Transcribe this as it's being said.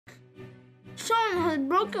Someone has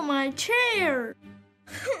broken my chair.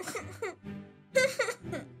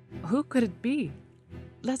 Who could it be?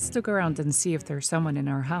 Let's look around and see if there's someone in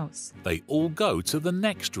our house. They all go to the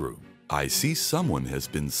next room. I see someone has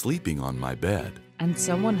been sleeping on my bed. And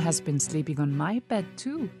someone has been sleeping on my bed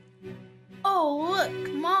too. Oh,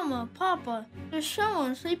 look, Mama, Papa, there's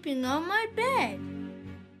someone sleeping on my bed.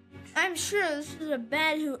 I'm sure this is a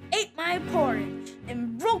bat who ate my porridge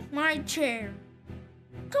and broke my chair.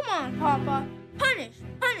 Come on, Papa, punish,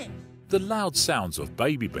 punish. The loud sounds of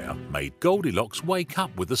Baby Bear made Goldilocks wake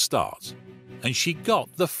up with a start, and she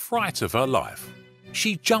got the fright of her life.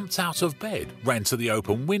 She jumped out of bed, ran to the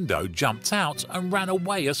open window, jumped out, and ran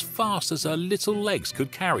away as fast as her little legs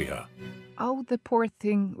could carry her. Oh, the poor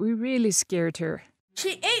thing. We really scared her.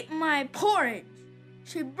 She ate my porridge.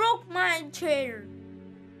 She broke my chair.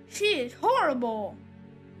 She is horrible.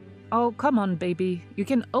 Oh, come on, baby. You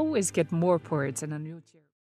can always get more porridge and a new chair.